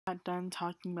Got done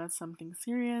talking about something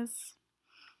serious,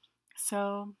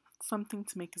 so something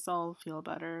to make us all feel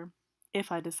better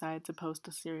if I decide to post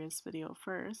a serious video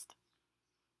first.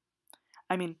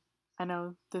 I mean, I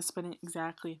know this wouldn't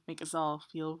exactly make us all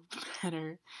feel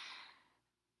better.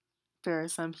 There are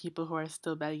some people who are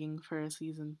still begging for a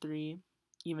season 3,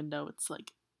 even though it's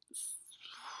like,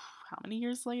 how many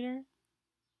years later?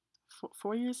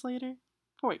 4 years later?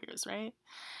 4 years, right?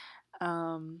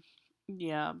 Um,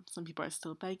 yeah, some people are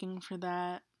still begging for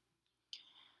that.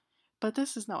 But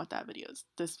this is not what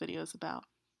this video is about.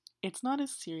 It's not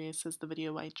as serious as the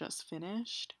video I just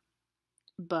finished,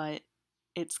 but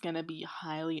it's gonna be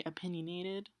highly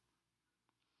opinionated.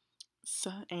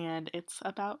 So, and it's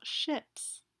about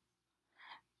ships.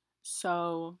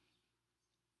 So,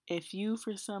 if you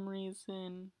for some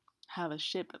reason have a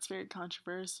ship that's very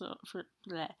controversial,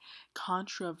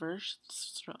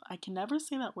 I can never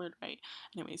say that word right.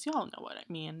 Anyways, y'all know what I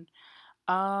mean.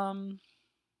 Um,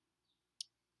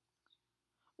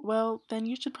 well, then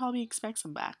you should probably expect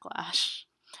some backlash.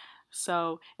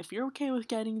 So, if you're okay with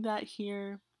getting that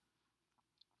here,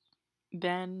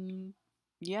 then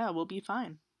yeah, we'll be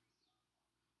fine.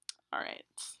 Alright,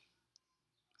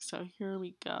 so here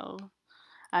we go.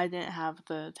 I didn't have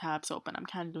the tabs open. I'm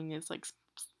kind of doing this like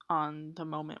on the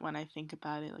moment when I think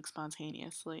about it, like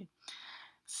spontaneously.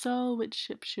 So, which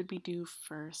ship should we do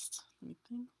first? Let me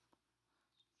think.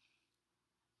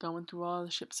 Going through all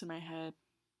the ships in my head.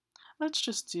 Let's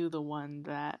just do the one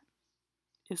that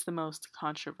is the most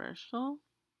controversial.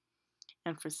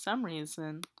 And for some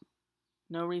reason,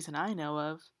 no reason I know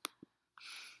of,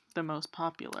 the most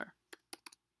popular.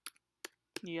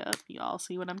 Yep, y'all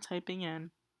see what I'm typing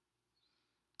in.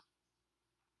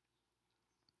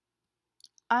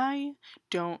 I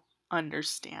don't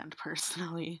understand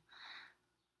personally.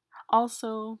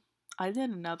 Also, I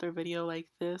did another video like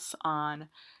this on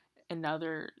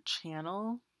another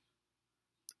channel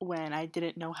when I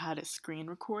didn't know how to screen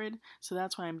record, so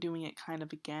that's why I'm doing it kind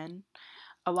of again.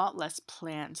 A lot less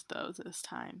planned though this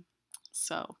time.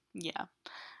 So, yeah.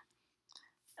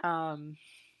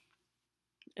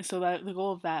 So that the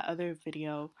goal of that other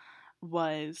video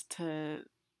was to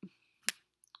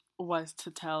was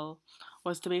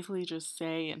to basically just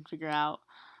say and figure out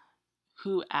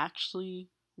who actually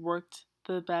worked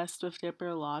the best with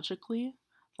Dipper logically,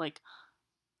 like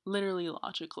literally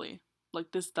logically.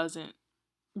 Like this doesn't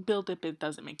Bill Dip it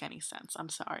doesn't make any sense. I'm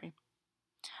sorry.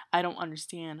 I don't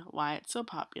understand why it's so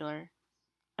popular.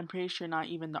 I'm pretty sure not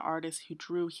even the artist who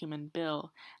drew Human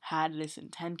Bill had this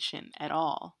intention at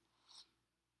all.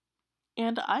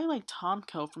 And I like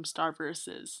Tomko from Star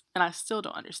Versus, and I still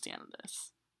don't understand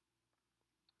this.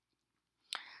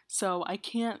 So I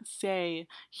can't say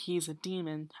he's a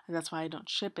demon, and that's why I don't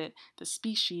ship it. The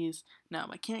species, no,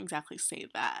 I can't exactly say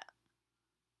that.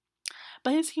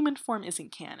 But his human form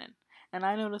isn't canon, and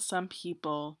I notice some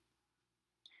people,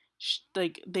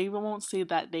 like, they won't say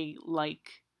that they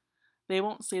like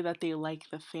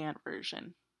the fan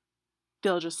version.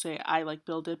 They'll just say, I like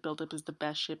Build It. Build It is the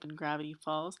best ship in Gravity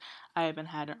Falls. I even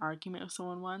had an argument with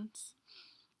someone once,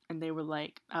 and they were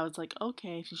like, I was like,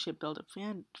 okay, if you should build it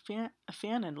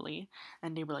fanonly,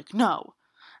 and they were like, no,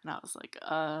 and I was like,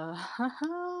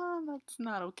 that's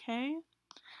not okay.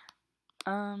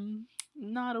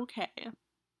 Not okay.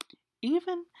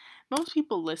 Even most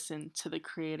people listen to the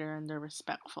creator and they're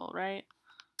respectful, right?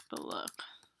 But look.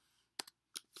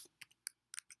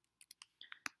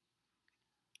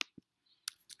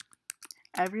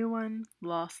 Everyone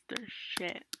lost their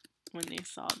shit when they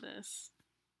saw this.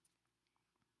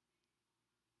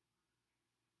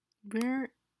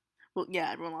 Well, yeah,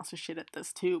 everyone lost their shit at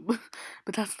this too,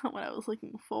 but that's not what I was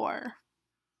looking for.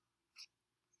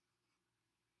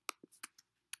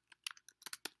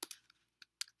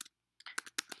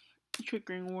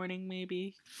 Triggering warning,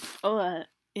 maybe. Oh,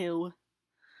 ew.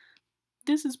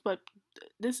 This is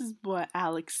what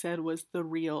Alex said was the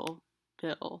real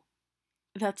Bill.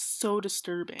 That's so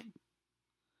disturbing.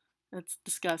 That's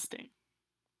disgusting.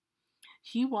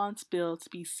 He wants Bill to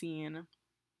be seen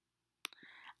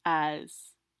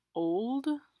as old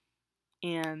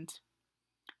and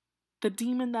the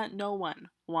demon that no one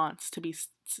wants to be.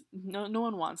 No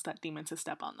one wants that demon to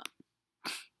step on them.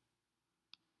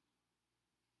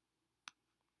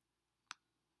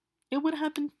 It would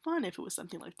have been fun if it was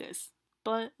something like this,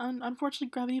 but unfortunately,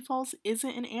 Gravity Falls isn't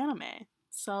an anime,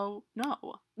 so no.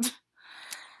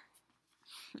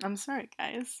 I'm sorry,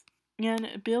 guys.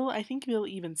 And Bill, I think Bill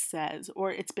even says,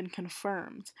 or it's been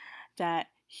confirmed, that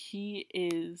he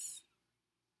is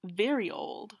very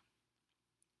old.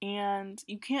 And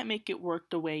you can't make it work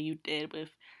the way you did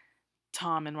with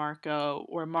Tom and Marco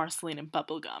or Marceline and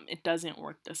Bubblegum. It doesn't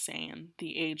work the same.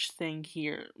 The age thing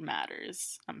here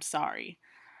matters. I'm sorry.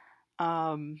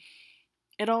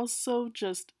 It also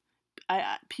just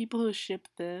people who ship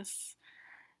this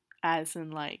as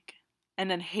in like and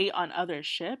then hate on other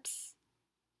ships,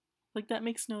 like that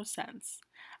makes no sense.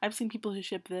 I've seen people who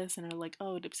ship this and are like,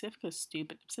 oh, Dipsifka's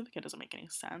stupid. Dipsifka doesn't make any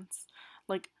sense.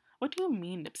 Like, what do you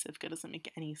mean Dipsifka doesn't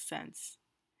make any sense?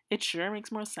 It sure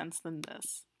makes more sense than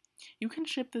this. You can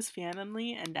ship this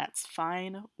fandomly, and that's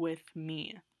fine with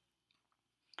me.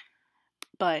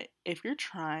 But if you're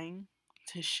trying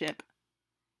to ship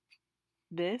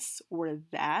this or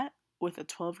that with a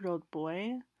 12-year-old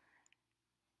boy,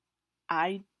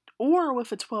 or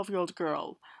with a 12-year-old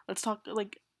girl, let's not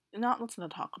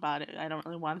talk about it. I don't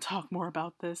really want to talk more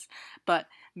about this. But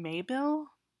Maybill,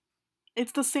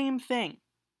 it's the same thing.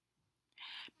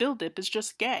 Bill Dip is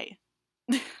just gay.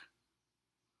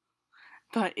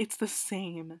 But it's the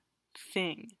same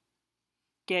thing.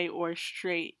 Gay or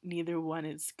straight, neither one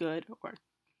is good, or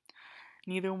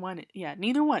neither one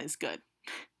is good.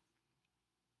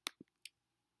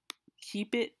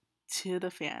 Keep it to the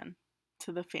fan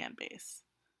base.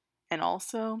 And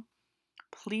also,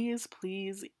 please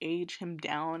age him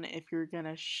down if you're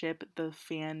gonna ship the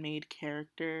fan-made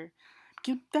character.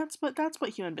 That's what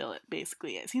Human Bill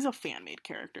basically is. He's a fan-made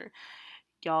character.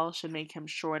 Y'all should make him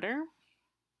shorter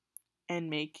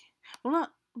and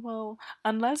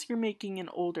unless you're making an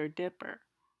older Dipper.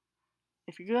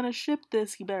 If you're gonna ship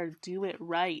this, you better do it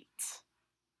right.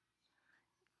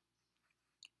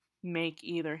 Make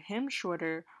either him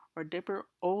shorter or Dipper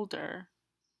older.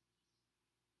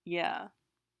 Yeah.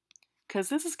 Because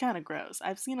this is kind of gross.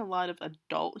 I've seen a lot of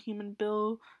adult Human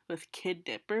Bill with Kid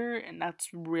Dipper, and that's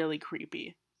really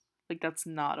creepy. Like, that's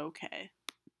not okay.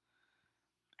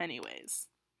 Anyways,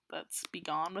 let's be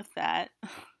gone with that.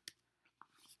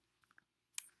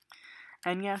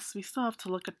 And yes, we still have to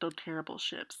look at those terrible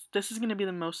ships. This is going to be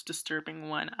the most disturbing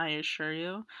one, I assure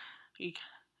you.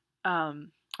 I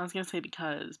was going to say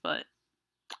because, but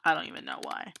I don't even know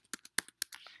why.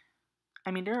 I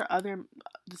mean, there are other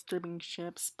disturbing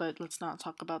ships, but let's not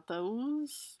talk about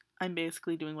those. I'm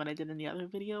basically doing what I did in the other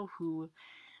video, who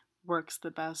works the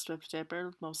best with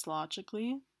Dipper, most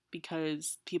logically,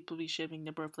 because people be shipping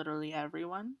Dipper with literally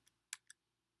everyone.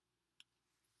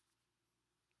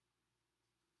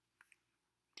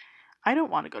 I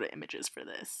don't want to go to images for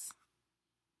this.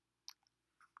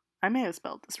 I may have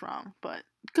spelled this wrong, but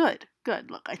good.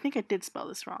 Look, I think I did spell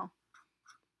this wrong.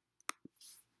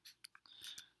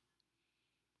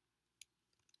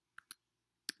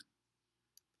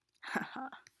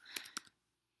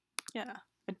 Yeah,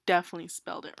 I definitely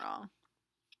spelled it wrong.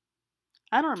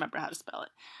 I don't remember how to spell it,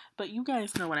 but you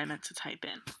guys know what I meant to type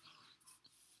in.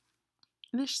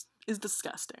 This is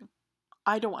disgusting.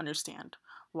 I don't understand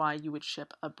why you would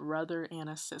ship a brother and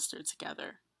a sister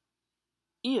together.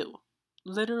 Ew.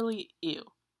 Literally ew.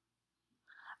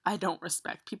 I don't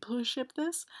respect people who ship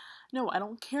this. No, I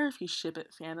don't care if you ship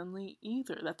it fandomly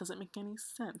either. That doesn't make any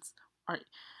sense.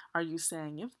 Are you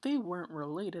saying if they weren't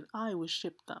related, I would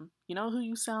ship them? You know who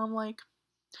you sound like?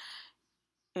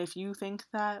 If you think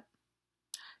that,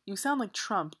 you sound like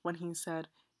Trump when he said,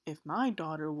 if my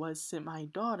daughter was my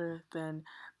daughter, then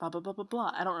blah, blah, blah, blah,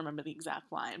 blah. I don't remember the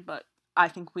exact line, but I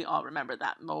think we all remember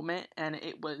that moment, and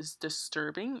it was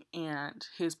disturbing, and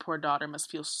his poor daughter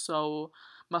must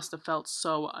have felt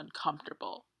so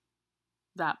uncomfortable.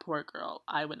 That poor girl.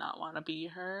 I would not want to be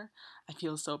her. I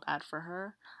feel so bad for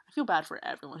her. I feel bad for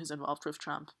everyone who's involved with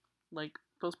Trump. Like,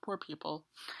 those poor people.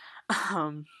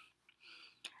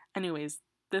 Anyways,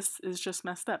 this is just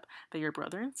messed up. They're your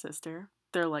brother and sister.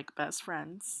 They're like best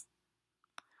friends.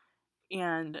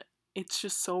 And it's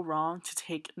just so wrong to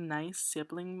take nice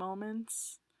sibling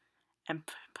moments and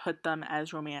put them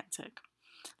as romantic.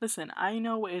 Listen, I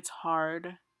know it's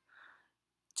hard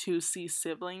to see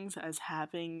siblings as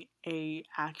having a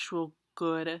actual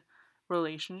good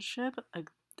relationship,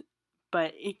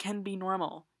 but it can be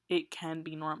normal. It can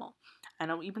be normal. I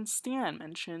know even Stan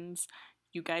mentions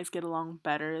you guys get along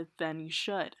better than you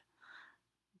should.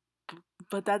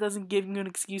 But that doesn't give you an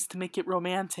excuse to make it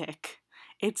romantic.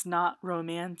 It's not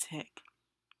romantic.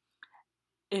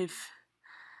 I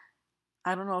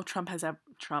don't know if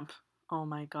Trump. Oh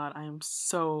my god, I am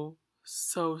so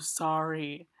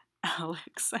sorry.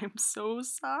 Alex, I'm so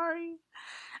sorry.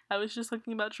 I was just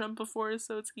talking about Trump before,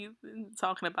 so it's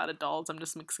talking about adults. I'm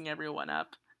just mixing everyone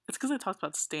up. It's because I talked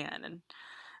about Stan and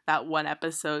that one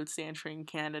episode, Stan Train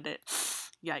Candidate.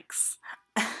 Yikes.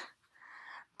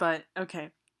 But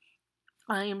okay,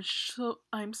 I'm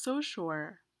so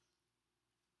sure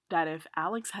that if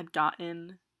Alex had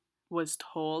gotten was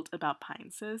told about pine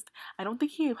cyst, I don't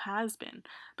think he has been,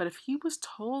 but if he was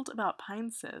told about pine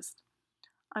cyst,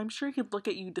 I'm sure he'd look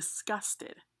at you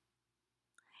disgusted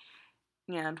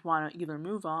and want to either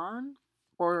move on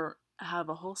or have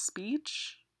a whole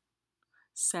speech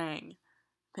saying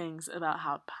things about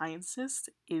how pine cyst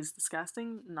is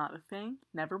disgusting, not a thing,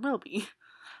 never will be.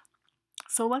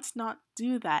 So let's not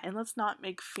do that, and let's not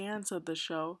make fans of the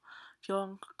show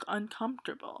feel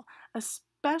uncomfortable,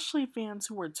 especially fans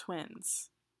who are twins.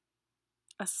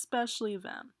 Especially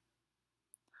them.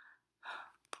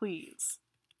 Please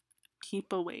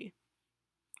keep away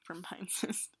from pine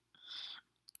cyst.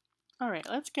 Alright,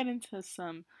 let's get into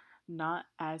some not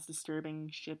as disturbing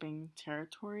shipping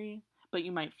territory, but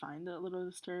you might find it a little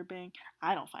disturbing.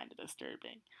 I don't find it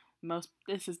disturbing.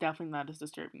 This is definitely not as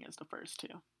disturbing as the first two.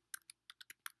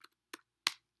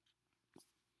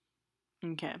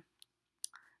 Okay.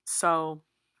 So,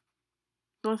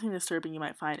 the only thing disturbing you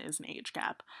might find is an age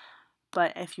gap.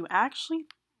 But if you actually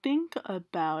think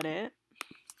about it,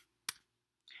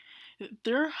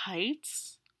 their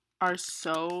heights are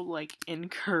so like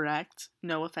incorrect.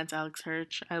 No offense, Alex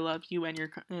Hirsch. I love you and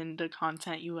the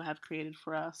content you have created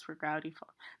for us for Gravity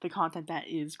Falls. The content that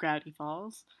is Gravity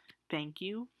Falls. Thank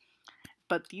you.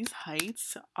 But these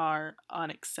heights are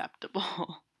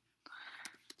unacceptable.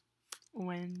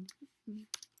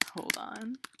 Hold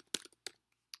on.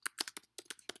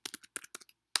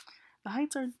 The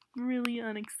heights are really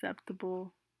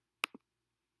unacceptable.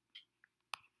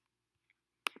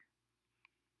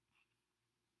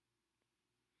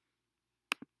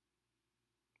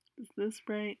 Is this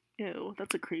right? Ew,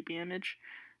 that's a creepy image.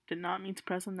 Did not mean to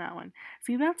press on that one.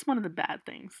 See, that's one of the bad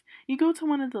things. You go to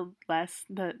one of the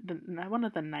one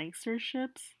of the nicer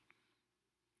ships,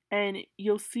 and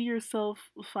you'll see yourself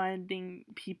finding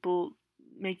people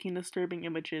making disturbing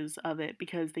images of it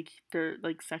because they're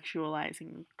like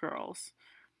sexualizing girls.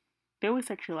 They always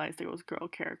sexualize those girl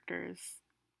characters,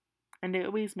 and they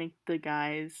always make the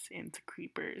guys into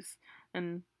creepers.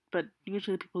 But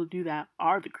usually the people who do that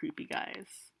are the creepy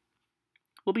guys.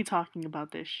 We'll be talking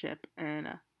about this ship in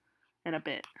a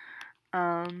bit.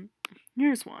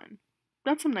 Here's one.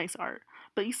 That's some nice art.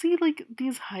 But you see, like,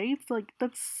 these heights, like,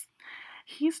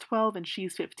 he's 12 and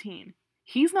she's 15.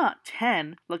 He's not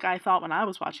 10, like I thought when I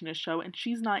was watching this show, and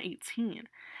she's not 18.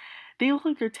 They look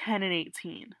like they're 10 and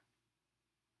 18.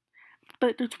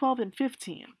 But they're 12 and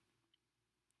 15.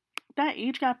 That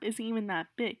age gap isn't even that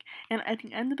big. And at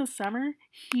the end of the summer,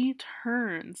 he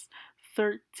turns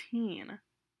 13.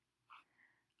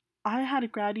 I had a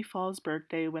Gravity Falls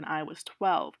birthday when I was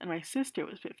 12 and my sister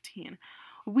was 15.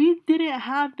 We didn't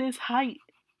have this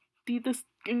this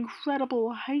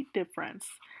incredible height difference.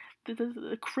 This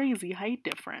crazy height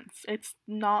difference. It's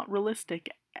not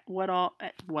realistic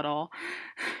whatsoever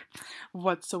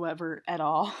at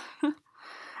all.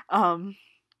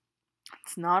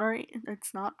 It's not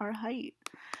our height.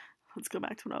 Let's go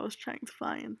back to what I was trying to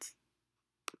find.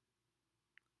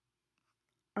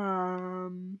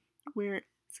 Where is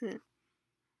it?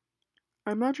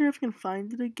 I'm not sure if I can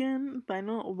find it again, but I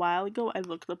know a while ago I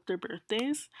looked up their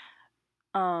birthdays.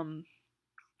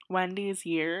 Wendy's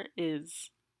year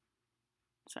is.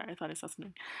 Sorry, I thought I saw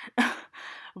something.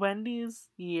 Wendy's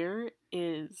year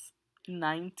is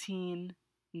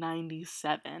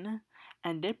 1997,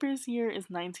 and Dipper's year is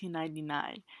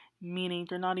 1999, meaning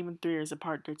they're not even 3 years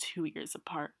apart, they're 2 years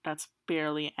apart. That's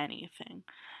barely anything.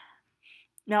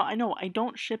 Now, I know I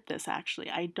don't ship this actually.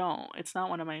 I don't. It's not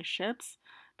one of my ships,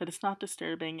 but it's not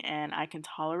disturbing and I can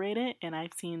tolerate it, and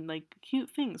I've seen like cute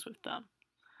things with them.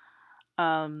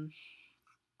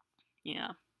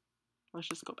 Yeah. Let's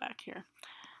just go back here.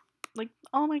 Like,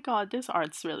 oh my god, this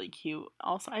art's really cute.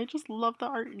 Also, I just love the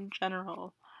art in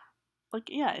general. Like,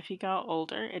 yeah, if he got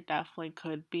older, it definitely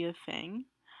could be a thing.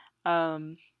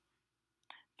 One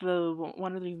of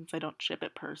the reasons I don't ship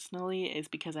it personally is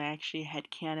because I actually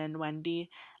headcanon Wendy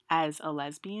as a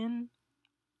lesbian.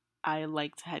 I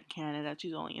like to headcanon that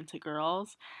she's only into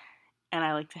girls, and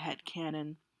I like to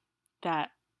headcanon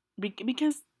that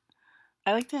because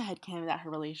I like to headcanon that her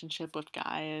relationship with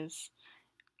guys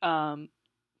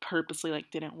purposely like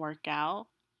didn't work out.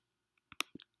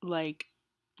 Like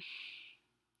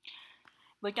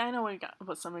I know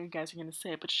what some of you guys are gonna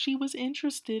say, but she was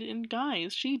interested in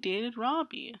guys. She dated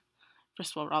Robbie.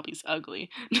 First of all, Robbie's ugly.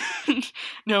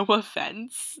 No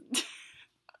offense.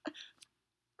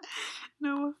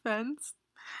 No offense.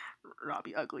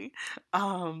 Robbie ugly.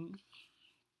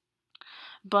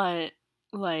 But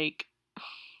like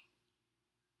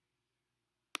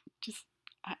just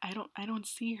I don't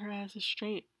see her as a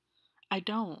straight. I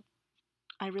don't.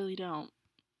 I really don't.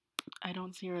 I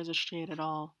don't see her as a straight at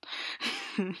all.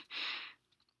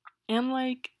 And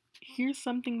like, here's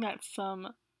something that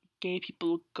some gay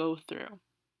people go through.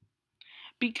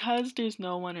 Because there's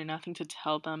no one or nothing to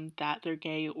tell them that they're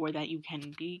gay or that you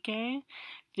can be gay,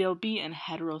 they'll be in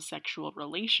heterosexual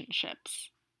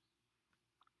relationships.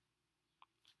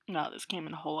 No, this came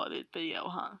in a whole other video,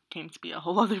 huh? Came to be a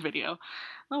whole other video.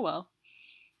 Oh well.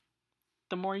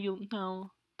 The more you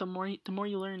know, the more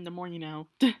you learn, the more you know.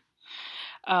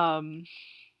 um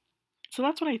so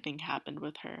that's what I think happened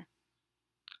with her.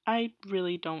 I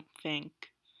really don't think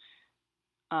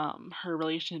her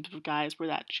relationships with guys were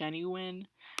that genuine.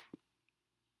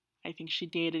 I think she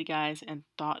dated guys and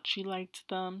thought she liked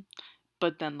them,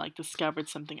 but then like discovered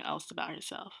something else about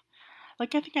herself.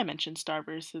 Like, I think I mentioned Star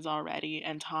Versus already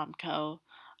and Tomko.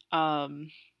 Um,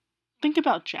 think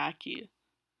about Jackie.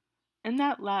 In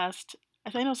that last,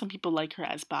 I know some people like her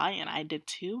as bi, and I did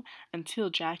too, until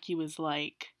Jackie was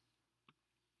like,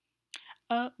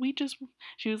 we just,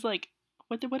 she was like,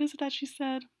 what is it that she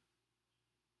said?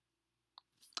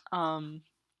 Um,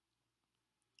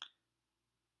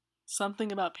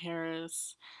 Something about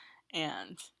Paris,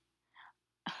 and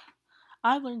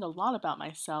I learned a lot about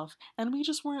myself, and we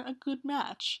just weren't a good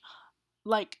match.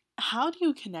 Like, how do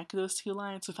you connect those two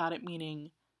lines without it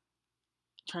meaning,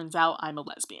 turns out I'm a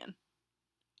lesbian?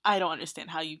 I don't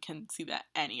understand how you can see that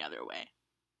any other way.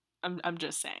 I'm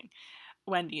just saying.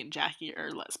 Wendy and Jackie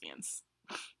are lesbians.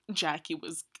 Jackie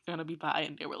was gonna be bi,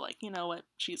 and they were like, you know what?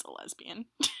 She's a lesbian.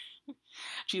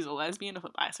 She's a lesbian with a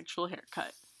bisexual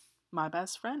haircut. My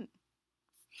best friend.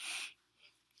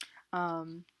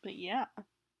 But yeah.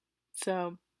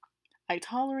 So I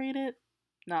tolerate it.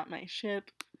 Not my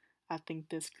ship. I think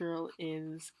this girl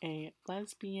is a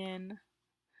lesbian.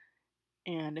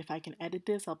 And if I can edit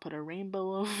this, I'll put a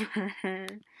rainbow over her.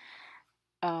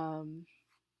 Um,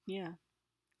 yeah.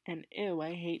 And ew,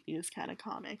 I hate these kind of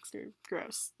comics. They're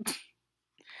gross.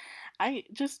 I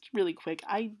just really quick,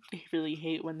 I really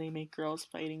hate when they make girls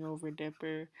fighting over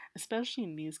Dipper, especially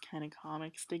in these kind of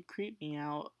comics. They creep me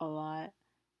out a lot.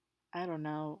 I don't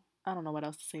know. I don't know what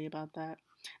else to say about that.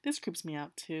 This creeps me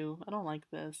out too. I don't like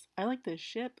this. I like this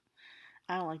ship.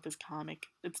 I don't like this comic.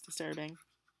 It's disturbing.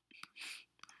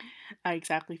 I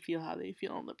exactly feel how they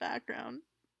feel in the background.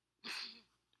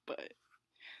 But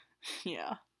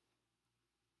yeah.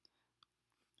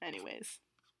 Anyways.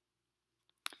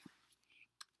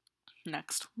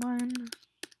 Next one.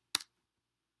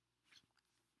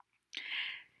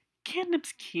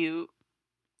 Candip's cute.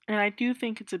 And I do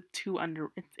think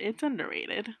it's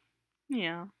underrated.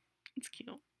 Yeah. It's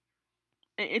cute.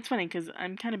 It's funny because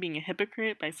I'm kind of being a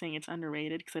hypocrite by saying it's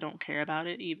underrated because I don't care about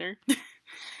it either.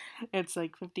 It's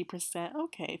like 50%,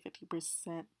 okay,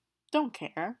 50% don't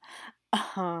care.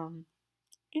 Um,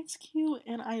 it's cute,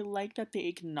 and I like that they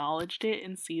acknowledged it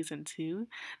in season 2,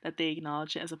 that they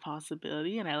acknowledged it as a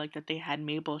possibility, and I like that they had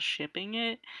Mabel shipping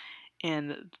it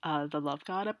in the Love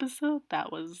God episode.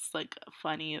 That was like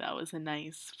funny. That was a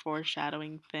nice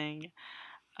foreshadowing thing.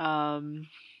 Um,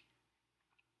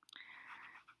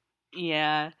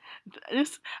 Yeah,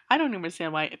 this I don't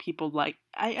understand why people like.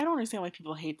 I don't understand why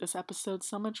people hate this episode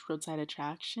so much. Roadside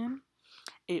Attraction.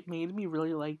 It made me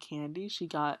really like Candy. She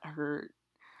got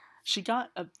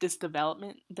this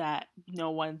development that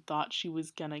no one thought she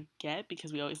was gonna get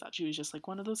because we always thought she was just like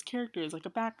one of those characters, like a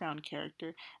background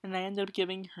character. And I ended up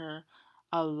giving her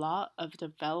a lot of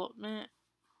development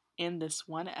in this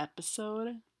one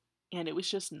episode, and it was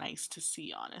just nice to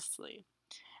see, honestly.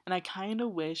 And I kind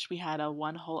of wish we had a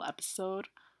one whole episode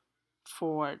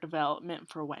for development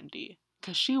for Wendy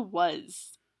because she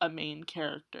was a main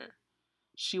character.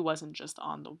 She wasn't just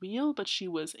on the wheel, but she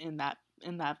was in that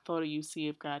photo you see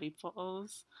of Gravity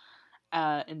Falls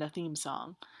in the theme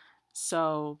song.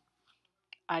 So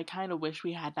I kind of wish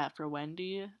we had that for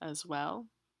Wendy as well.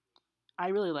 I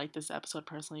really like this episode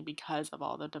personally because of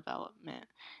all the development,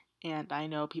 and I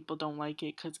know people don't like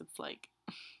it because it's like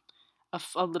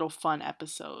a little fun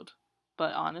episode,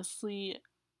 but honestly,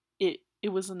 it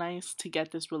was nice to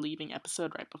get this relieving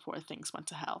episode right before things went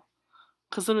to hell.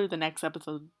 Because literally the next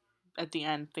episode, at the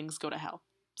end, things go to hell.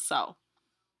 So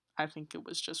I think it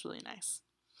was just really nice.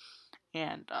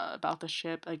 And about the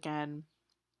ship, again,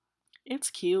 it's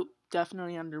cute.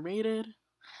 Definitely underrated.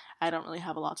 I don't really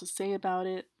have a lot to say about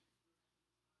it.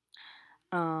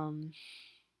 Um,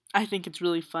 I think it's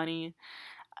really funny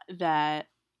that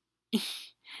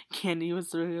Candy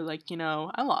was really like,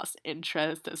 I lost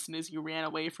interest as soon as you ran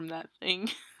away from that thing.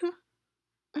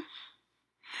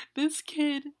 This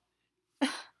kid,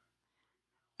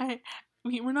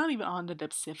 we're not even on the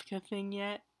Dipsifka thing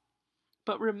yet.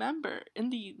 But remember, in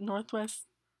the Northwest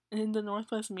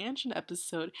Mansion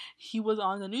episode, he was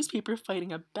on the newspaper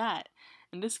fighting a bat.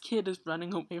 And this kid is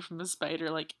running away from a spider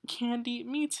like, Candy,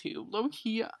 me too.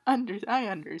 Low-key, I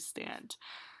understand.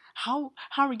 How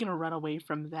are we gonna run away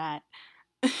from that?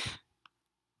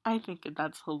 I think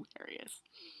that's hilarious.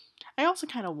 I also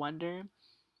kind of wonder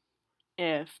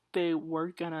if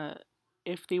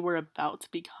if they were about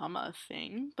to become a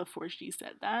thing before she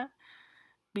said that,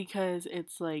 because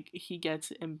it's like he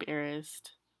gets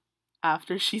embarrassed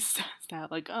after she says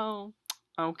that, like, oh,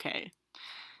 okay,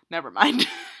 never mind.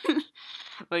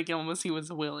 Like, almost he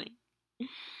was willing.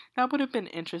 That would have been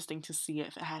interesting to see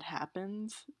if it had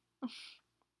happened,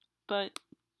 but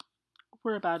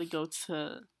we're about to go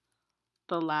to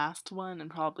the last one, and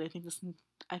probably I think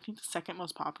the second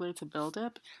most popular to build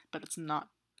up, but it's not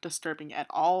disturbing at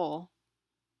all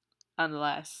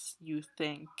unless you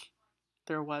think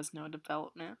there was no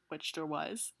development, which there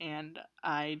was, and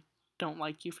I don't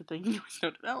like you for thinking there was no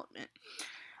development.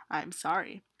 I'm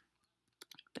sorry.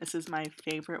 This is my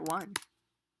favorite one.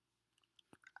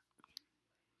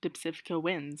 Dipsifica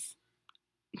wins.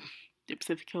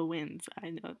 Dipsifica wins. I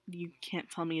know you can't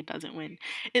tell me it doesn't win.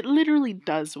 It literally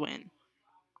does win.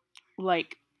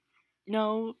 Like,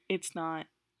 no, it's not.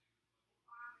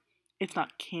 It's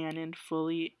not canon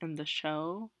fully in the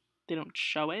show. They don't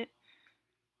show it.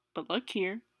 But look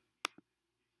here.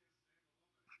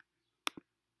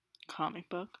 Comic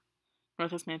book.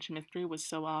 Martha's Mansion Mystery was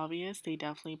so obvious. They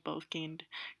definitely both gained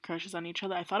crushes on each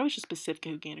other. I thought it was just Pacifica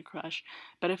who gained a crush.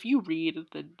 But if you read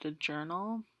the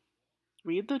journal,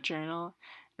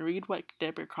 and read what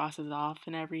Dipper crosses off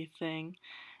and everything,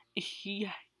 he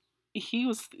he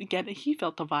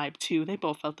felt the vibe too. They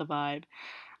both felt the vibe.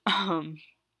 Um,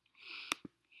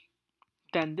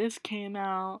 then this came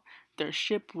out. Their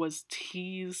ship was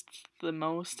teased the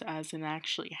most as in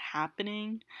actually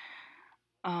happening.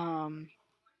 Um,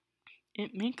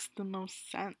 it makes the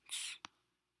most sense.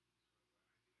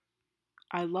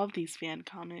 I love these fan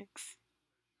comics.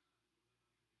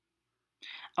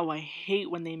 Oh, I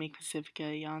hate when they make Pacifica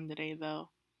a yandere though.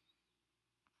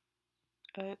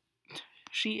 Uh,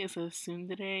 she is a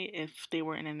tsundere if they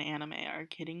were in an anime. Are you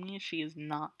kidding me? She is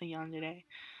not a yandere.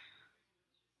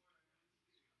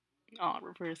 Oh,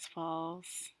 reverse falls.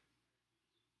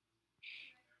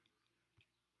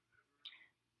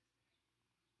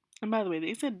 And by the way,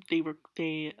 they said they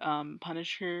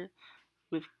punish her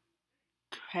with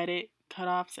credit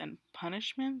cutoffs and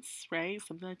punishments, right?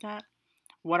 Something like that.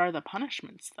 What are the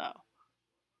punishments though?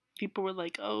 People were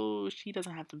like, "Oh, she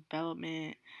doesn't have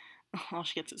development. All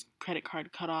she gets is credit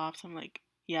card cutoffs." I'm like,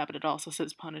 "Yeah, but it also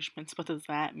says punishments. What does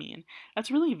that mean?"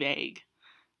 That's really vague.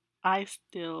 I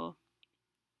still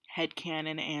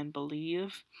headcanon and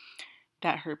believe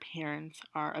that her parents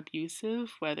are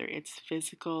abusive, whether it's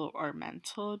physical or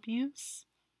mental abuse,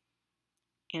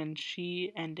 and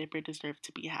she and Dipper deserve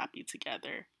to be happy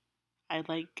together. I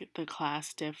like the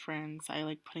class difference. I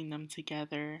like putting them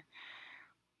together.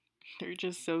 They're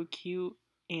just so cute,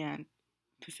 and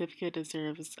Pacifica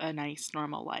deserves a nice,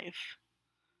 normal life.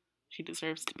 She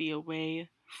deserves to be away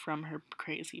from her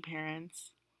crazy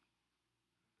parents.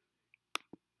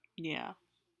 Yeah,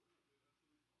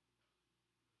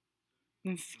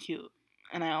 this is cute.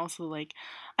 And I also like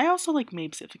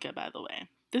Mabe Pacifica, by the way.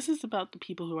 This is about the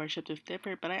people who are shipped with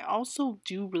Dipper, but I also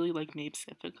do really like Mabe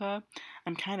Pacifica.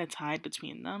 I'm kind of tied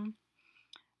between them.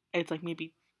 It's like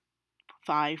maybe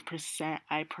 5%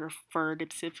 I prefer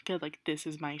Pacifica. Like, this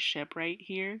is my ship right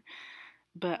here.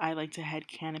 But I like to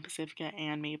headcanon Pacifica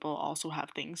and Mabel also have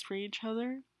things for each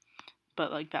other.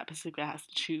 But like that Pacifica has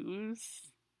to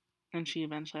choose. And she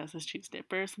eventually has to choose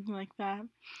Dipper or something like that.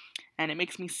 And it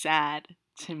makes me sad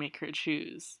to make her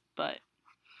choose. But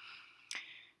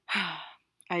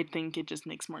I think it just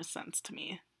makes more sense to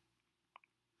me.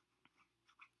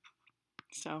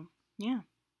 So, yeah.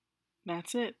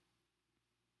 That's it.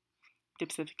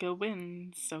 Dipsifica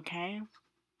wins, okay?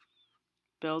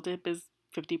 Build Dip is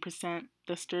 50%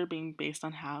 disturbing based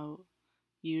on how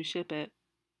you ship it.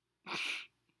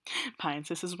 Pine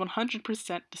Sis is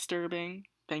 100% disturbing.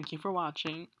 Thank you for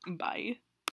watching. Bye.